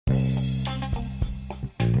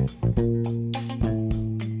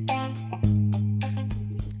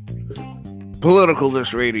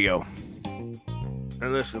Politicalist Radio.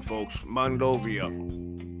 And listen, folks, Moldova.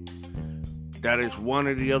 That is one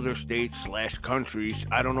of the other states / countries.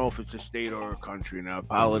 I don't know if it's a state or a country, and I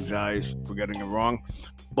apologize for getting it wrong.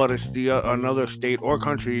 But it's the another state or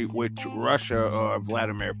country which Russia,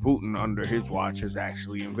 Vladimir Putin, under his watch, has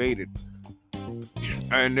actually invaded.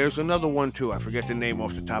 And there's another one, too. I forget the name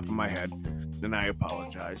off the top of my head, and I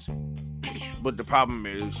apologize. But the problem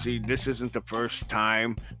is, see, this isn't the first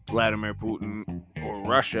time Vladimir Putin or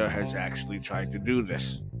Russia has actually tried to do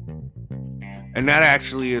this. And that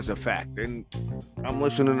actually is a fact. And I'm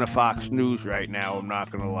listening to Fox News right now, I'm not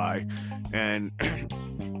going to lie. And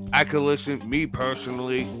I could listen, me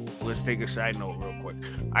personally, let's take a side note real quick.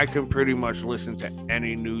 I can pretty much listen to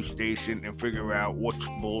any news station and figure out what's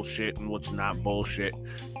bullshit and what's not bullshit.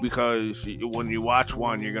 Because when you watch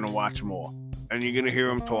one, you're going to watch more. And you're going to hear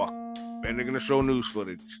them talk. And they're going to show news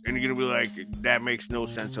footage. And you're going to be like, that makes no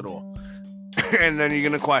sense at all. And then you're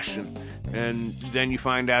going to question. And then you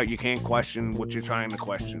find out you can't question what you're trying to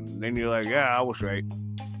question. Then you're like, yeah, I was right.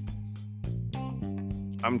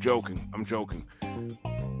 I'm joking.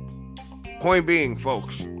 Point being,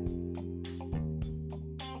 folks.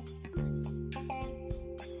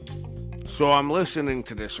 So I'm listening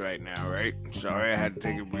to this right now, right? Sorry, I had to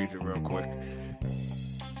take a breather real quick.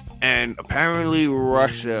 And apparently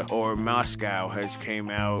Russia or Moscow has came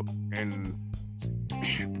out and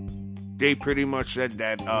they pretty much said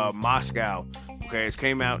that Moscow, has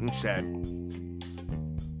came out and said,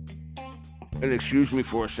 and excuse me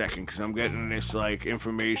for a second because I'm getting this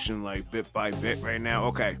information bit by bit right now.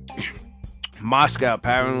 Okay. Moscow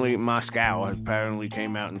has apparently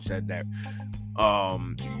came out and said that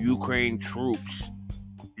Ukrainian troops,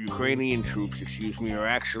 are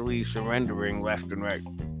actually surrendering left and right.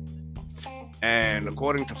 And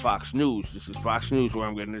according to Fox News, this is Fox News where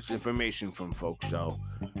I'm getting this information from, folks. So,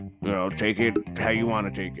 take it how you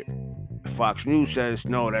want to take it. Fox News says,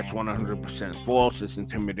 no, that's 100% false. It's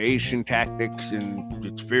intimidation tactics and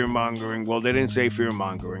it's fear-mongering. Well, they didn't say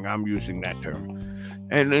fear-mongering. I'm using that term.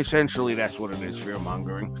 And essentially, that's what it is,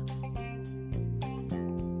 fear-mongering.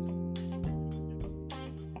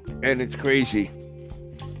 And it's crazy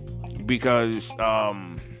because,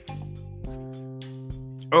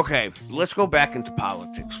 okay, let's go back into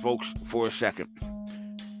politics, folks, for a second.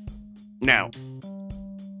 Now,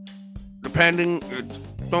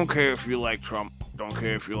 don't care if you like Trump, don't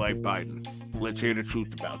care if you like Biden. Let's hear the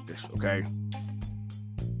truth about this, okay?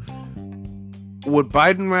 Would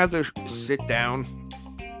Biden rather sit down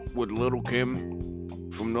with little Kim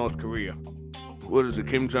from North Korea? What is it,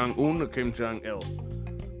 Kim Jong-un or Kim Jong-il?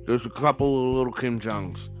 There's a couple of little Kim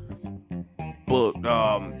Jongs. But,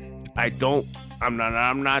 I'm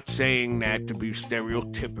not saying that to be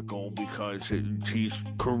stereotypical because he's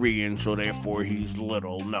Korean, so therefore he's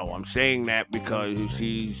little. No, I'm saying that because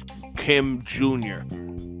he's Kim Jr.,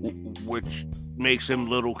 which makes him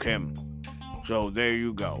Little Kim. So there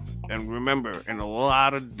you go. And remember, in a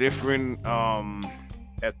lot of different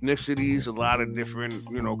ethnicities, a lot of different,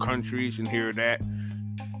 countries and here or that,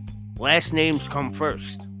 last names come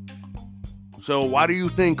first. So why do you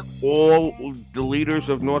think all the leaders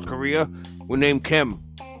of North Korea were named Kim?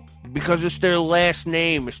 Because it's their last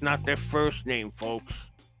name. It's not their first name, folks.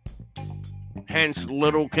 Hence,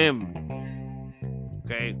 Little Kim.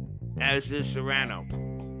 Okay? As is Serrano.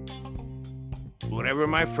 Whatever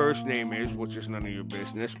my first name is, which is none of your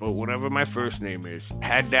business, but whatever my first name is,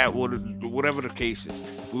 whatever the case is,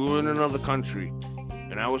 if we were in another country,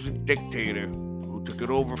 and I was a dictator who took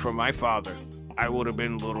it over from my father, I would have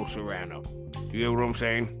been Little Serrano. You get what I'm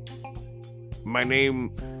saying? My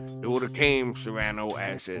name, it would have came Serrano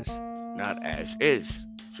as is, not as is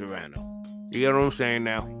Serrano. You get what I'm saying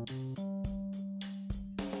now?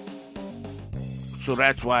 So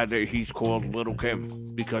that's why he's called Little Kim,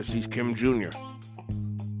 because he's Kim Jr.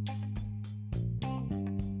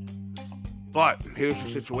 But here's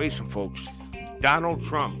the situation, folks. Donald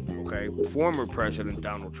Trump, former President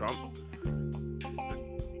Donald Trump,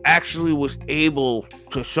 actually was able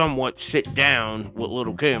to somewhat sit down with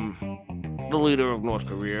Little Kim, the leader of North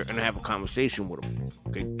Korea, and have a conversation with him.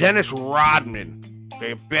 Okay, Dennis Rodman,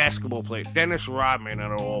 a basketball player, Dennis Rodman,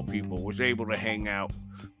 out of all people, was able to hang out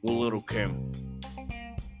with Little Kim.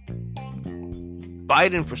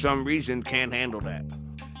 Biden, for some reason, can't handle that.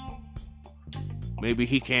 Maybe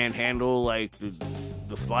he can't handle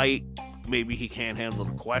the fight. Maybe he can't handle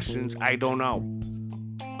the questions. I don't know.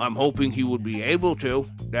 I'm hoping he would be able to.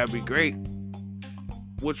 That'd be great.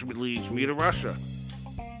 Which leads me to Russia.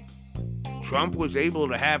 Trump was able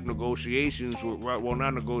to have negotiations with, well,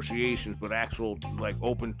 not negotiations, but actual like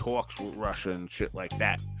open talks with Russia and shit like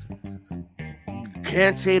that.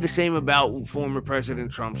 Can't say the same about former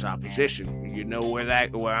President Trump's opposition. You know where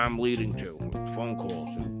I'm leading to. Phone calls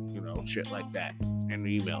and, shit like that. And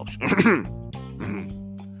emails.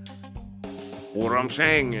 What I'm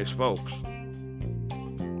saying is, folks,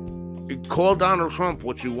 call Donald Trump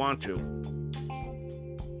what you want to.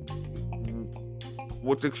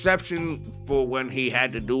 With the exception for when he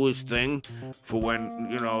had to do his thing, for when,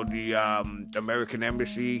 the American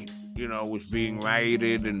embassy, was being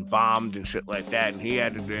rioted and bombed and shit like that, and he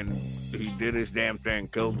did his damn thing,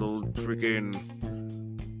 killed the freaking...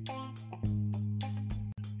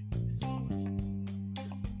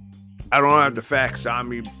 I don't have the facts on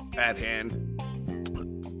me at hand.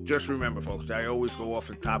 Just remember, folks, I always go off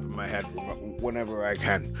the top of my head whenever I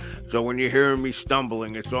can. So when you're hearing me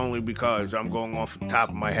stumbling, it's only because I'm going off the top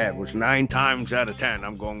of my head, which 9 times out of 10,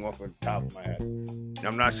 I'm going off the top of my head.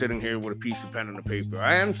 I'm not sitting here with a piece of pen and a paper.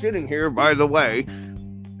 I am sitting here, by the way,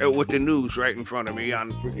 with the news right in front of me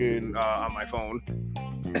on freaking on my phone,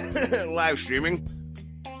 live streaming.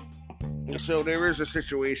 So there is a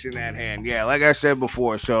situation at hand. Yeah, like I said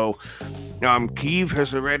before, so Kyiv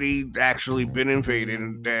has already actually been invaded,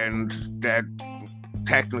 and that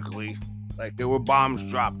technically, like, there were bombs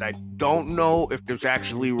dropped. I don't know if there's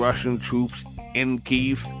actually Russian troops in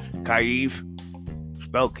Kyiv,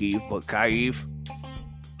 spelled Kyiv, but Kyiv.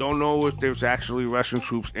 Don't know if there's actually Russian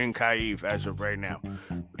troops in Kyiv as of right now.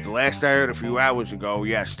 But the last I heard a few hours ago,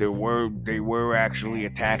 yes, they were actually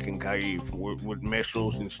attacking Kyiv with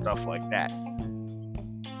missiles and stuff like that.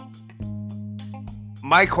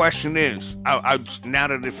 My question is, now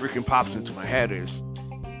that it freaking pops into my head, is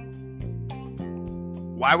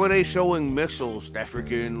why were they showing missiles that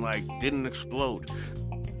freaking didn't explode?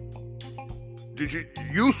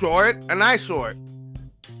 You saw it and I saw it.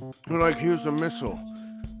 They're like, here's a missile.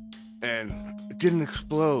 And it didn't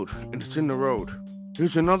explode, and it's in the road.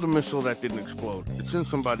 Here's another missile that didn't explode. It's in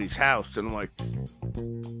somebody's house, and I'm like,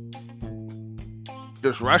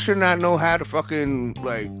 does Russia not know how to fucking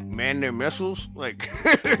man their missiles?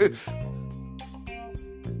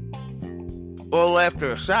 All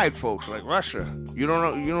laughter aside, folks, Russia, you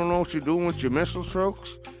don't know what you're doing with your missiles,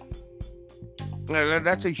 folks.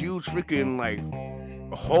 That's a huge freaking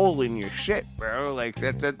hole in your shit, bro.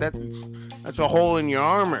 That's a hole in your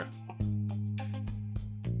armor.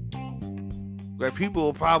 People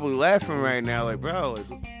are probably laughing right now, bro,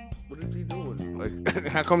 what is he doing?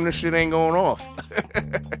 How come this shit ain't going off?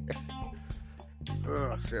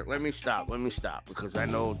 Oh, shit, let me stop, because I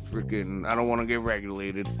know I don't want to get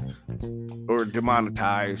regulated, or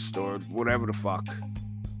demonetized, or whatever the fuck.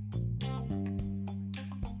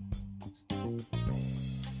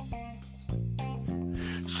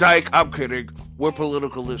 Psych, I'm kidding. We're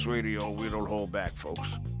Politicalist Radio. We don't hold back, folks.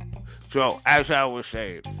 So, as I was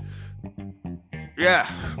saying, yeah,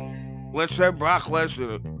 let's send Brock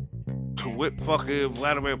Lesnar to whip fucking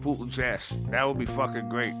Vladimir Putin's ass. That would be fucking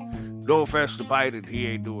great. No offense to Biden, he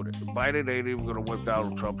ain't doing it. Biden ain't even gonna whip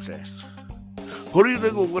Donald Trump's ass. Who do you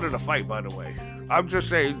think will win in a fight, by the way? I'm just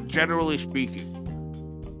saying, generally speaking,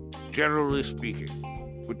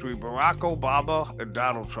 between Barack Obama and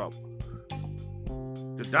Donald Trump.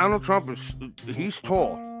 Donald Trump he's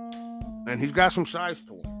tall, and he's got some size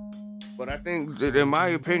to him. But I think that, in my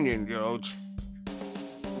opinion,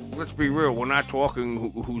 let's be real, we're not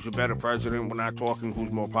talking who's a better president, we're not talking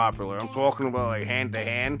who's more popular. I'm talking about hand to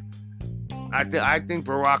hand. I think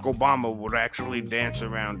Barack Obama would actually dance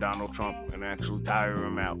around Donald Trump and actually tire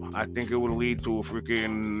him out. I think it would lead to a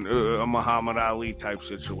freaking a Muhammad Ali type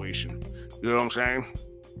situation. You know what I'm saying?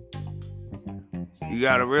 You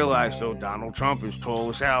gotta realize, though, Donald Trump is tall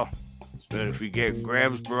as hell. And if he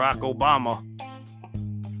grabs Barack Obama,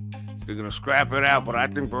 they're gonna scrap it out. But I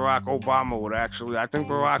think Barack Obama would actually, I think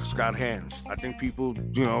Barack's got hands. I think people,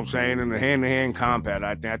 you know what I'm saying, in the hand-to-hand combat,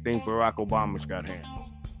 I think Barack Obama's got hands.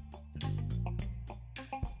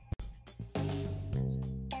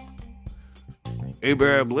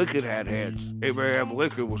 Abraham Lincoln had hands. Abraham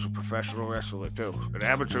Lincoln was a professional wrestler, too. An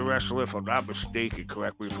amateur wrestler, if I'm not mistaken,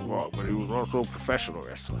 correct me if I'm wrong, but he was also a professional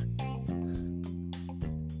wrestler.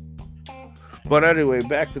 But anyway,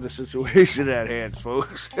 back to the situation at hand,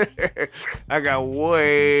 folks. I got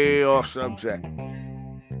way off subject.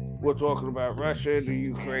 We're talking about Russia and the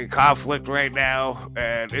Ukraine conflict right now,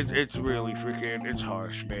 and it's really freaking, it's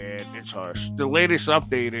harsh, man. It's harsh. The latest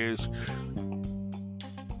update is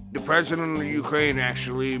the president of Ukraine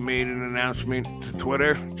actually made an announcement to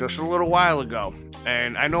Twitter just a little while ago.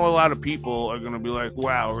 And I know a lot of people are going to be like,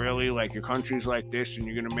 wow, really? Like, your country's like this and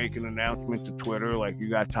you're going to make an announcement to Twitter? Like, you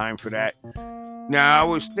got time for that? Now, I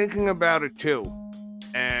was thinking about it too.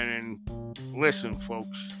 And listen,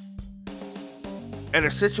 folks, in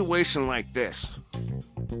a situation like this,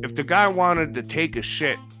 if the guy wanted to take a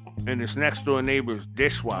shit in his next door neighbor's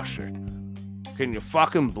dishwasher, can you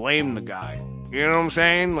fucking blame the guy? You know what I'm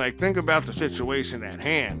saying? Like, think about the situation at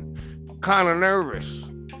hand. Kind of nervous.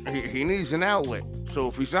 He needs an outlet. So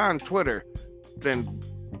if he's on Twitter, then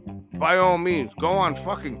by all means, go on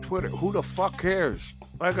fucking Twitter. Who the fuck cares?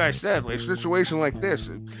 Like I said, like a situation like this,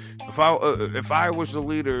 if I was the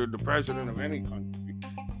leader, the president of any country,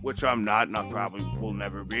 which I'm not, and I probably will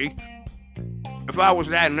never be, if I was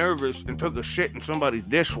that nervous and took a shit in somebody's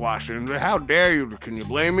dishwasher, and how dare you? Can you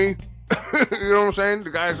blame me? You know what I'm saying?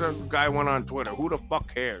 The guy went on Twitter. Who the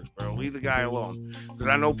fuck cares, bro? Leave the guy alone. Because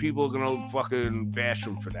I know people are gonna fucking bash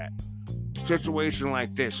him for that. Situation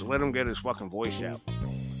like this, let him get his fucking voice out.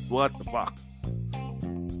 What the fuck?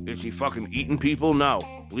 Is he fucking eating people? No.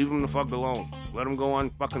 Leave him the fuck alone. Let him go on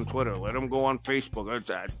fucking Twitter. Let him go on Facebook.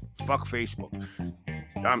 Fuck Facebook.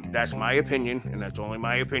 That's my opinion, and that's only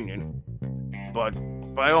my opinion. But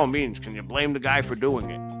by all means, can you blame the guy for doing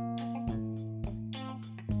it?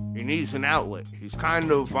 He needs an outlet. He's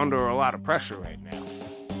kind of under a lot of pressure right now.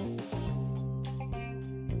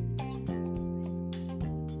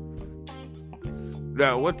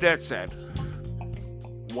 Now, with that said,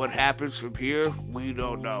 what happens from here, we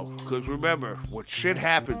don't know. Because remember, when shit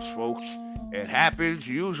happens, folks, it happens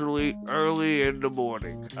usually early in the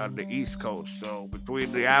morning on the East Coast. So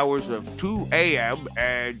between the hours of 2 a.m.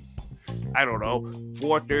 and, I don't know,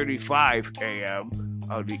 4:35 a.m.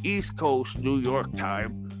 on the East Coast, New York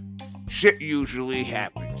time, shit usually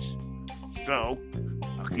happens. So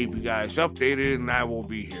I'll keep you guys updated, and I will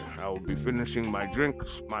be here. I will be finishing my drinks,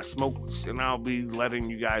 my smokes, and I'll be letting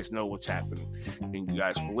you guys know what's happening. Thank you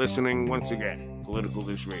guys for listening once again. Political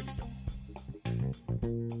This Radio.